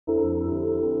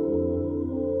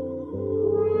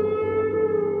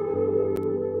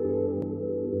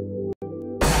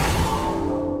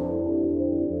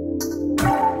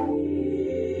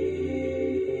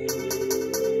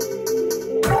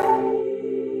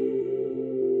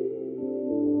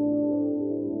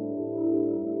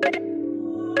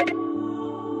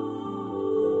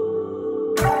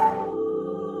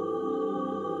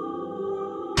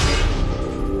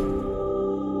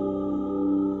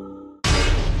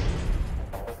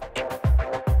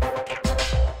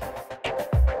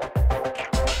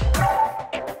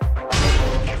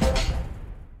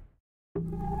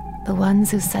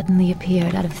ones who suddenly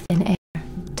appeared out of thin air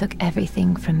took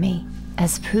everything from me.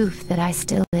 As proof that I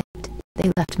still lived,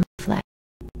 they left my flesh.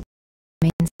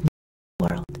 Remains in the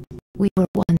world. We were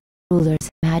once rulers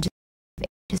imagined of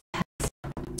ages past.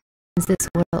 Since this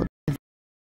world we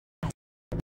left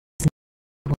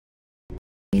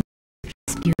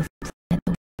this beautiful planet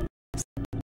the world.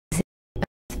 Earth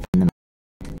from the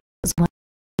moment was one of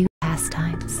the few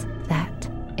pastimes. That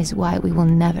is why we will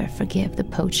never forgive the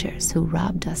poachers who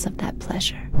robbed us of that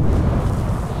pleasure.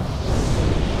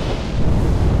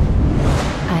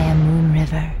 I am Moon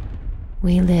River.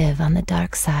 We live on the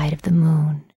dark side of the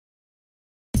moon.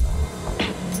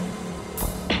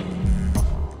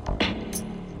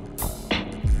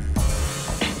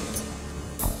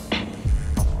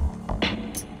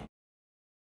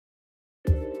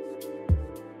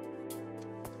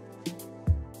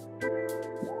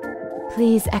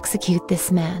 Please execute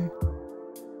this man.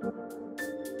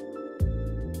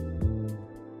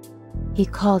 He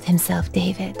called himself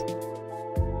David.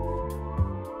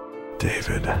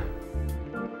 David.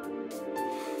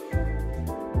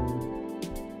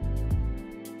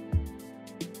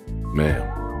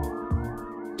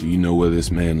 Ma'am, do you know where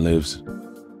this man lives?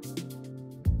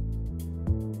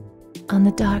 On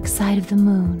the dark side of the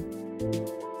moon.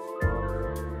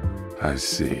 I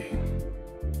see.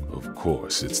 Of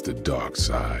course, it's the dark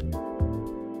side.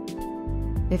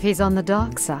 If he's on the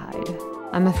dark side,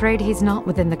 I'm afraid he's not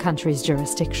within the country's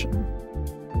jurisdiction.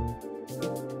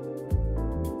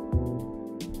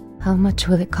 How much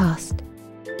will it cost?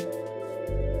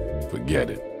 Forget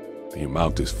it. The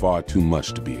amount is far too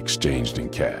much to be exchanged in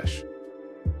cash.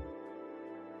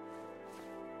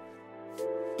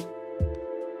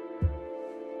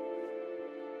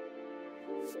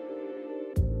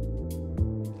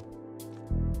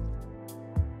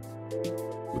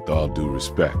 With all due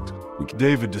respect,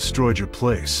 David destroyed your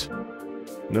place.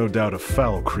 No doubt a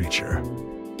foul creature.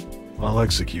 I'll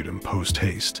execute him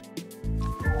post-haste.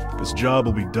 This job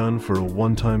will be done for a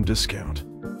one-time discount.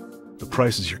 The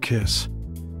price is your kiss.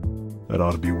 That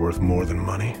ought to be worth more than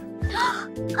money.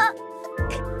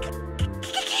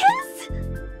 Kiss?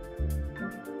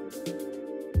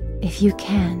 If you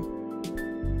can.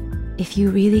 If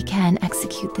you really can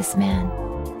execute this man,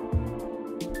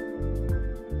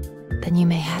 then you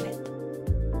may have it.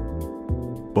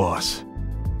 Boss,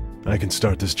 I can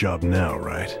start this job now,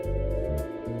 right?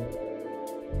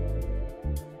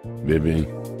 Vivian,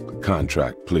 the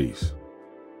contract, please.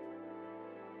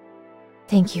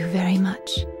 Thank you very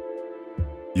much.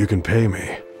 You can pay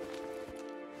me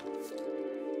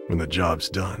when the job's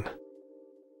done.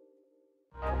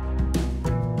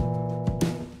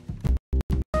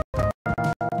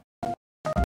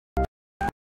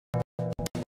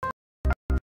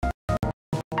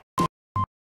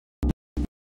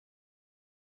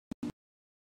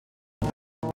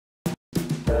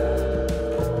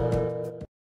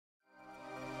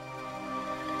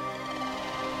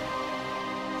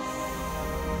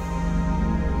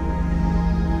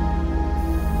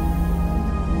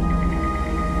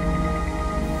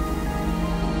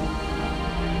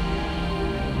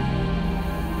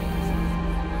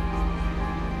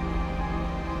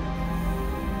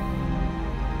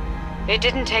 It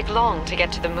didn't take long to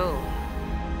get to the moon.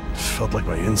 Felt like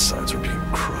my insides were being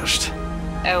crushed.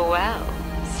 Oh well,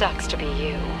 sucks to be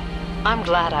you. I'm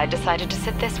glad I decided to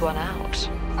sit this one out.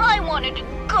 I wanted to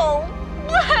go.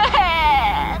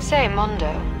 Say, Mondo,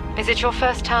 is it your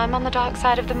first time on the dark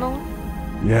side of the moon?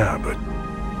 Yeah, but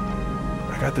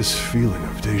I got this feeling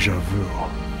of déjà vu.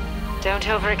 Don't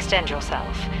overextend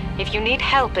yourself. If you need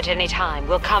help at any time,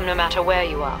 we'll come no matter where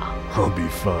you are. I'll be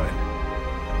fine.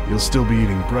 You'll still be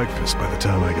eating breakfast by the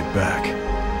time I get back.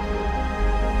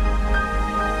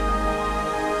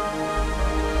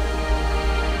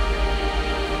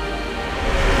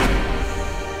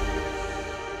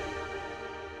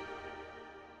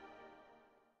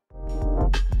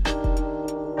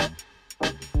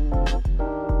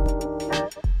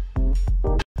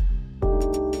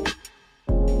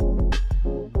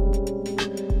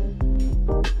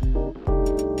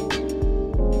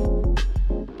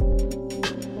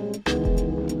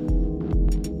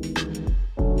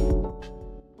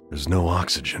 There's no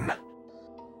oxygen.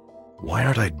 Why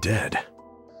aren't I dead?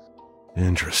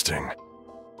 Interesting.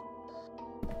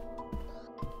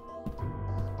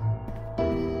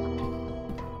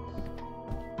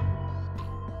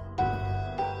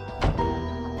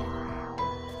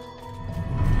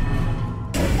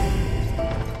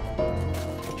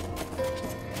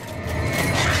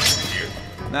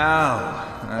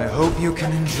 Now, I hope you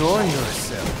can enjoy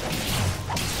yourself.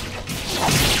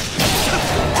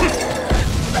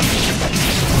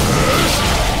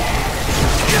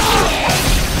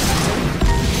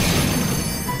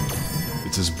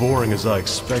 It's as boring as I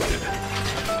expected.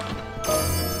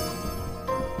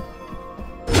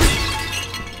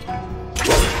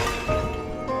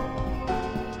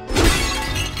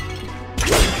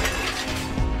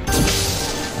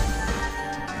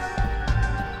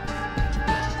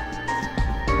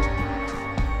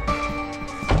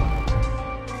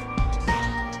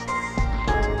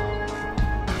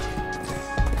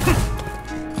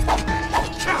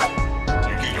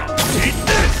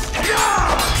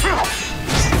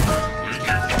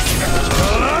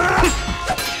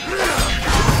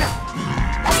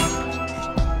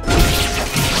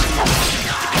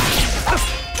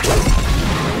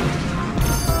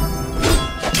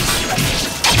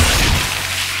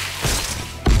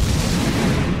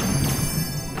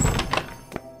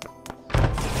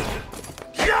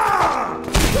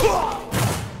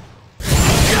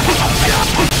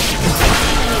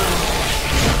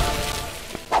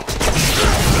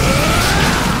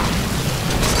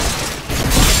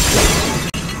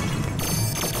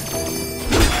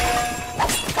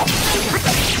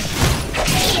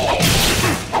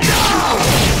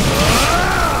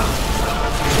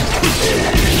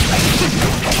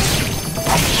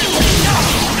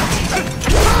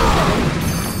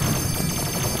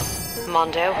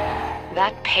 Mondo,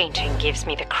 that painting gives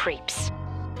me the creeps.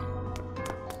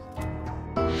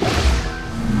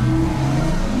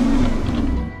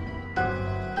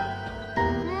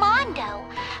 Mondo,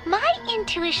 my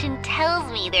intuition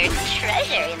tells me there's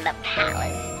treasure in the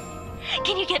palace.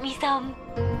 Can you get me some?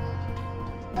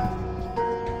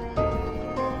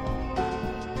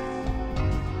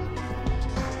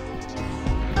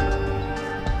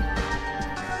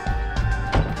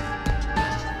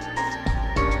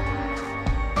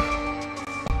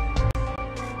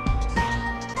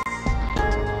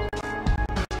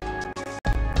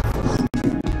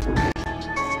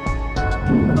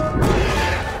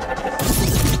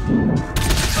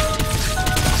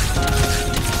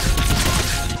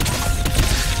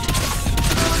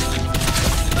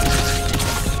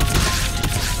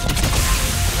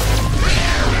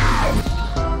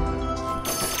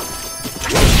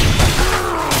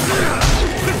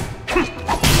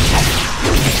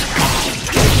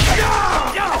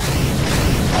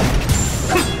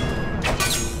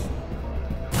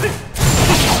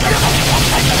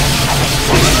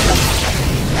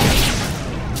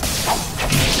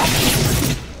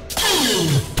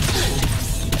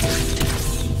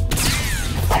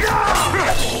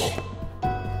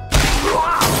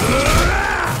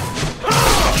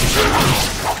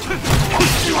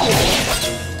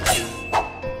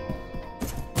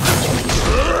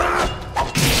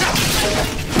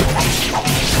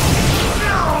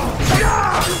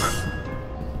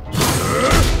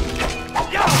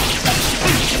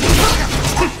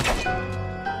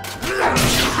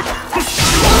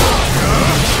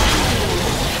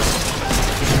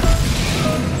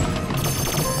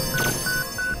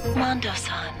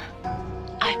 Mondo-san,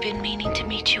 I've been meaning to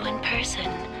meet you in person.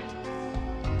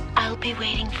 I'll be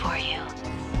waiting for you,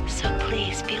 so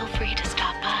please feel free to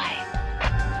stop by.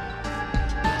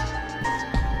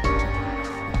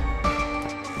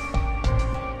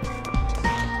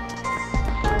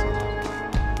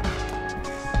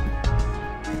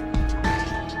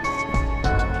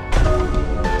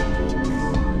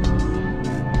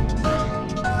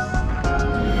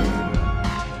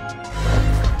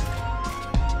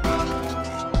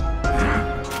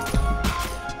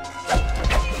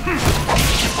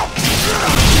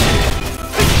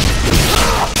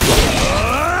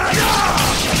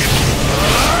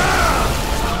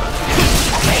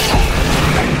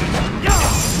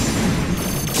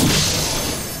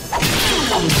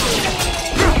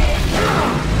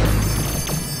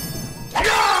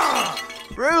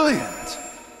 Brilliant!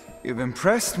 You've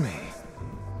impressed me.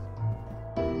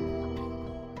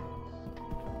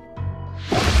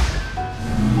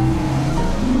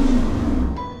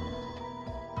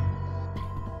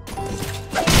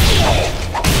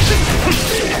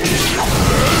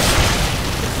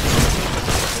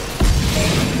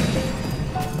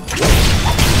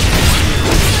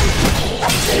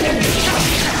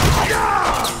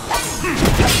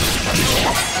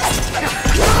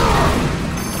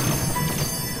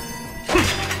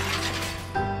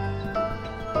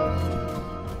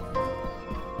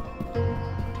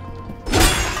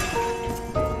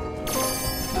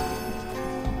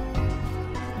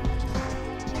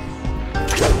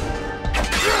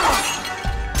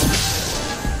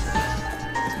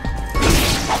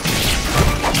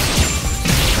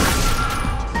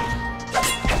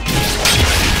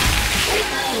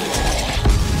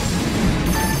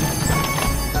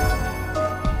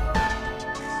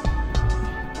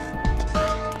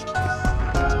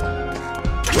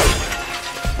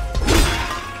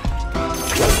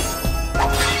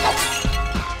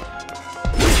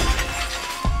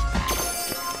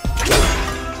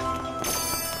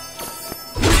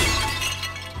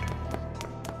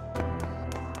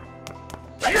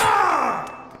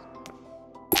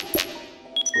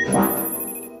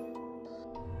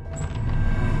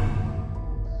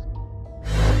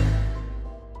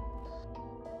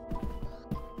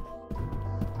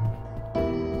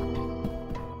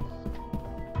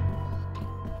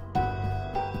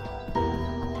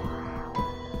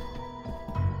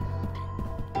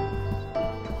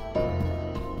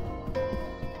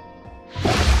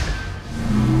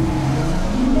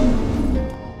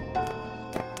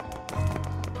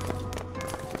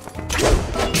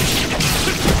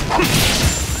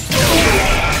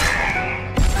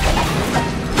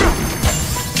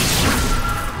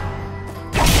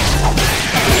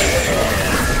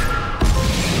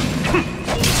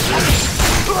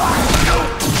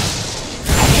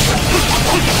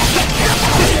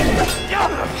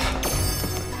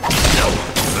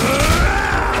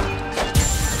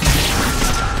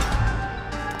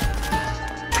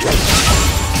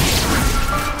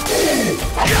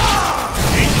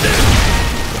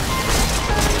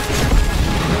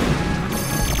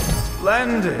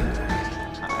 Splendid!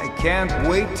 I can't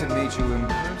wait to meet you in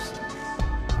person.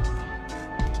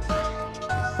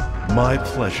 My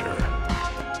pleasure.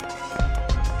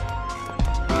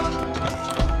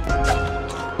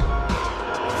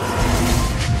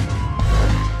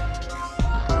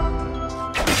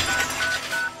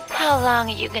 How long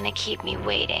are you gonna keep me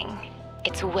waiting?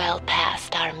 It's well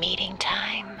past our meeting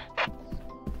time.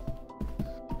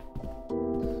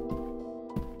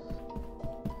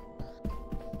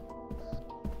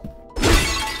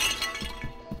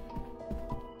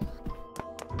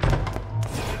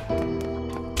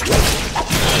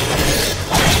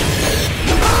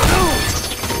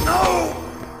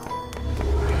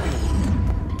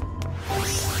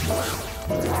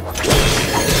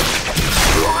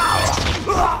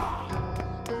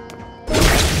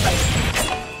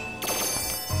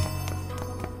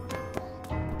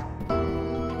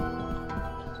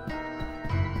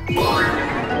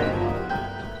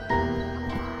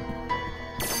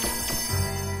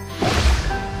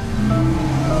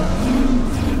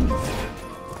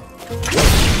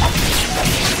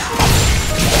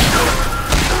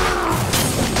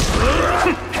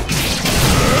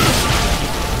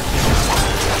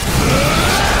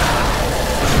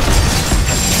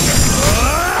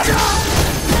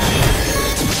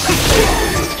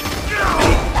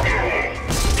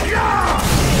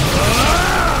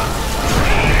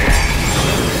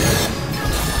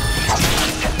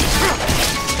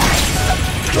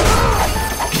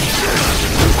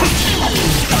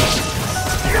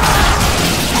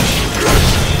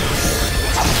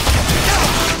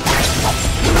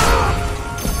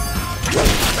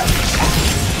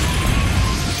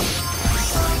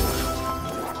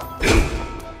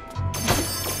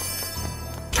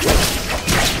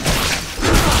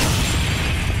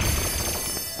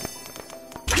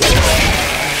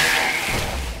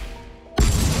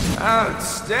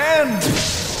 Outstanding!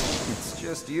 It's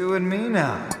just you and me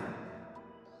now.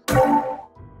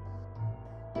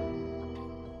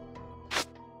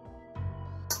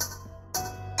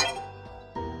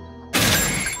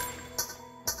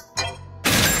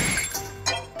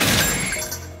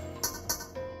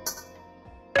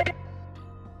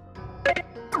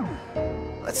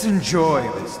 Let's enjoy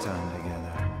this time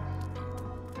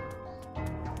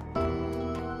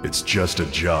together. It's just a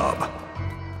job.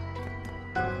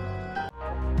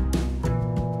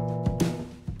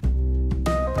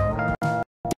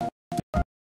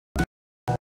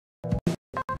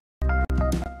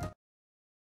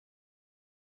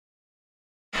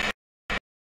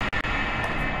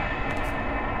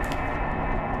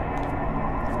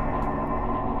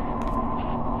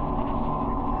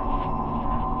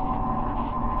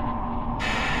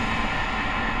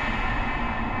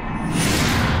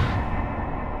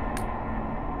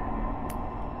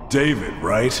 David,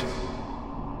 right?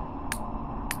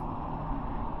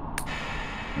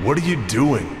 What are you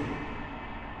doing?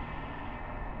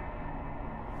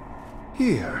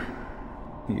 Here.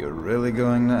 You're really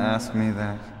going to ask me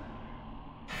that?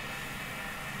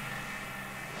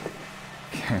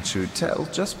 Can't you tell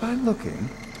just by looking?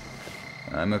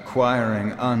 I'm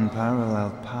acquiring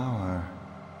unparalleled power.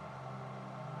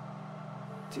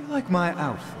 Do you like my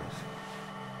outfit?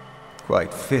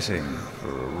 Quite fitting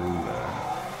for a ruler.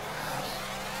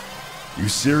 You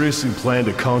seriously plan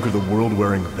to conquer the world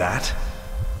wearing that?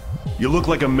 You look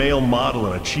like a male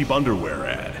model in a cheap underwear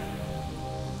ad.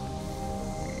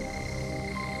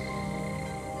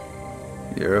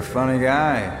 You're a funny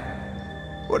guy.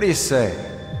 What do you say?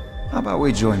 How about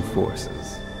we join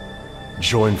forces?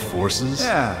 Join forces?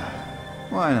 Yeah,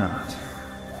 why not?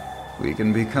 We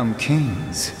can become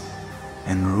kings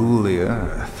and rule the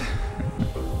earth.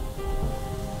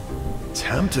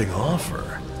 Tempting offer.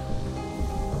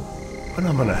 But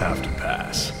I'm gonna have to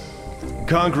pass.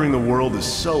 Conquering the world is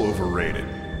so overrated.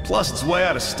 Plus, it's way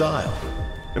out of style.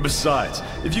 And besides,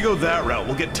 if you go that route,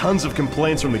 we'll get tons of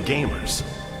complaints from the gamers.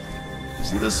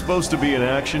 Isn't this supposed to be an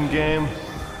action game?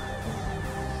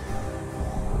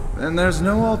 Then there's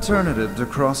no alternative to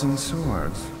crossing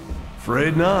swords.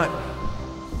 Afraid not.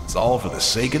 It's all for the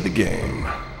sake of the game.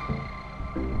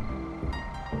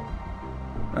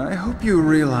 I hope you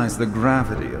realize the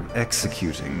gravity of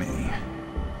executing me.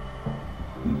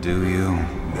 Do you?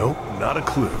 Nope, not a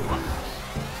clue.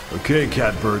 Okay,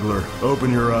 cat burglar,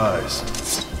 open your eyes.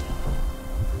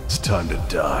 It's time to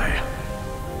die.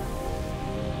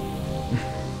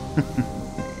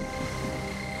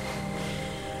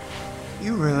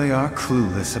 You really are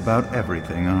clueless about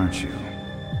everything, aren't you?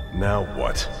 Now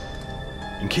what?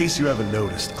 In case you haven't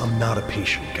noticed, I'm not a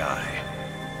patient guy.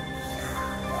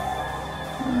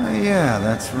 Yeah,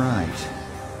 that's right.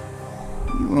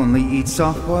 You only eat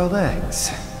soft-boiled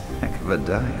eggs. Heck of a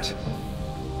diet.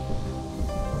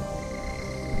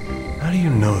 How do you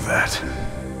know that?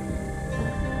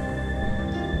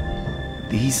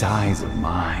 These eyes of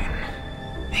mine,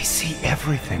 they see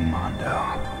everything,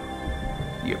 Mondo.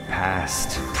 Your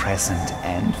past, present,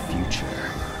 and future.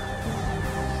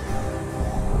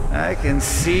 I can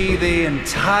see the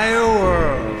entire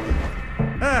world.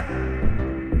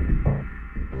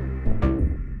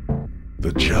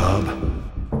 The job.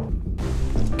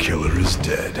 Killer is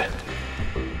dead.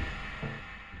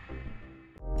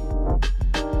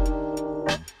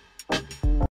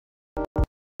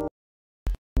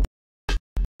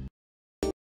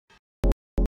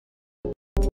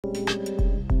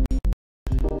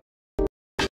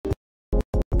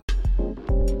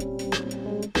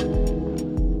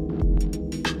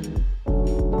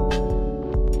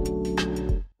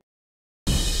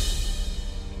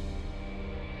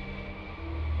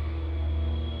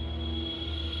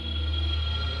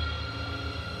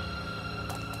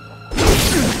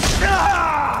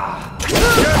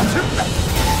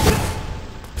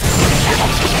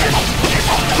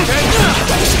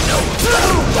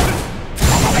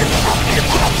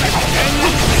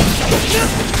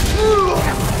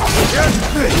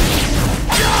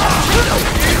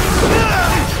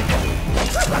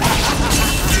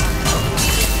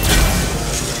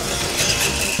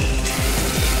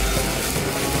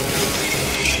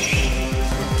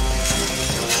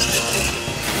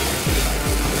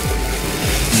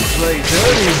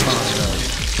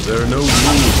 There are no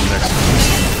rules next to me.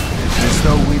 As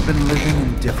though we've been living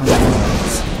in different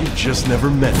worlds. You just never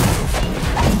met me before.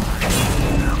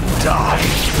 Now die!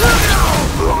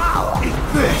 Eat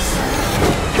this!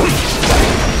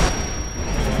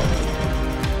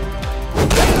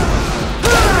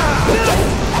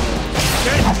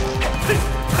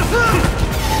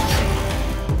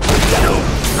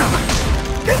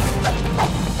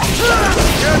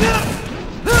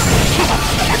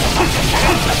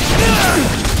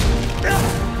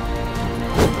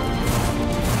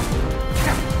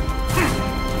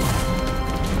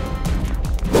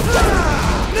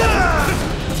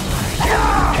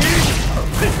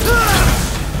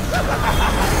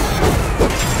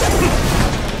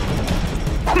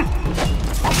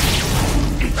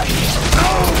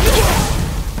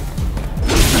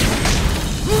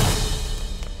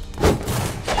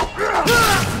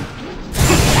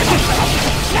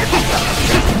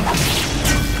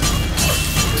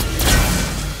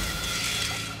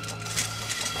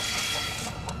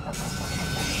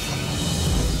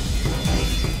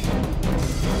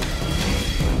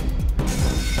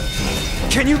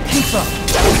 Can you keep up?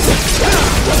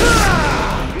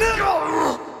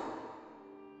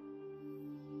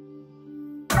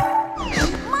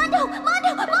 Mondo!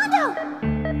 Mondo! Mondo!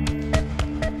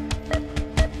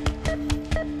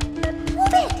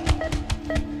 Move it!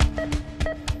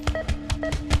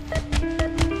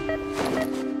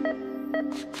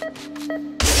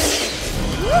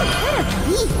 You're kind of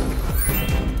weak.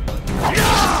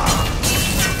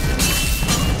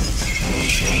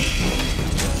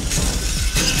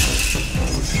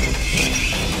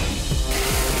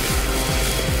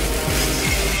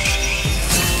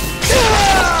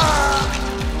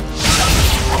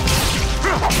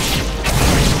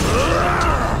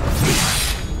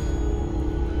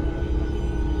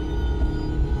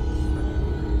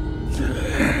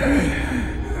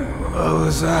 What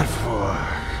was that for?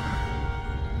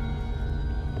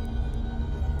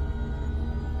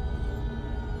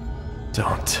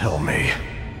 Don't tell me.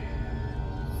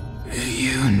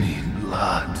 You need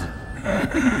blood.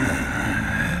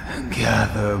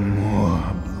 Gather more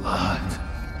blood.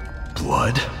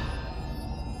 Blood?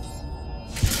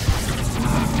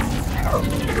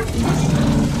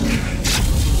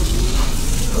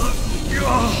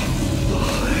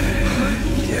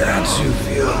 Can't you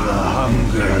feel the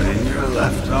hunger in your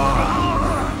left arm?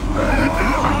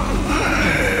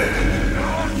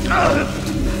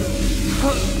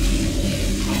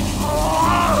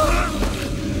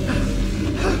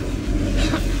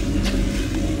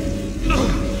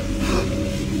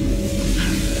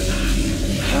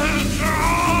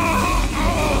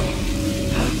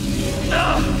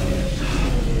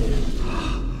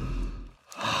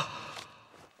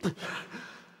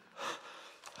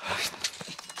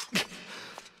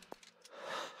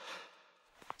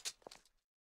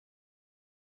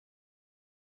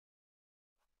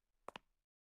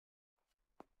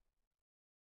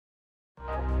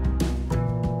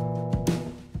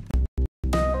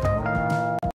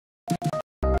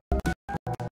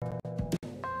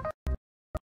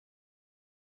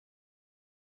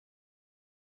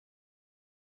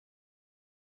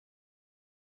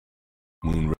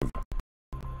 Moon River.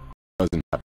 doesn't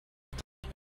have.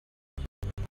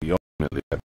 We ultimately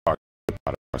let the dark slip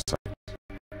out of our sight.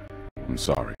 I'm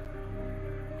sorry.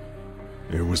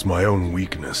 It was my own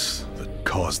weakness that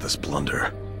caused this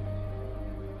blunder.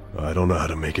 I don't know how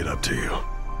to make it up to you.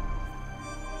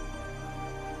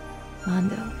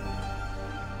 Mondo.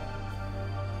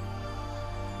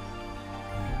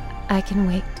 I can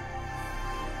wait.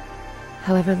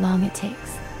 However long it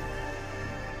takes.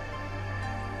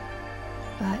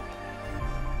 But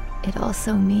it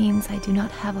also means I do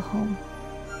not have a home.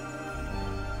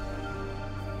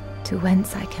 To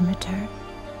whence I can return.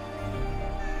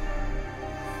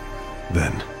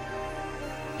 Then,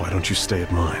 why don't you stay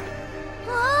at mine?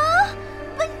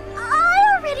 But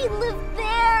I already live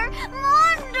there!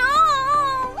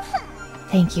 Mondo!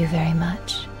 Thank you very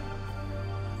much.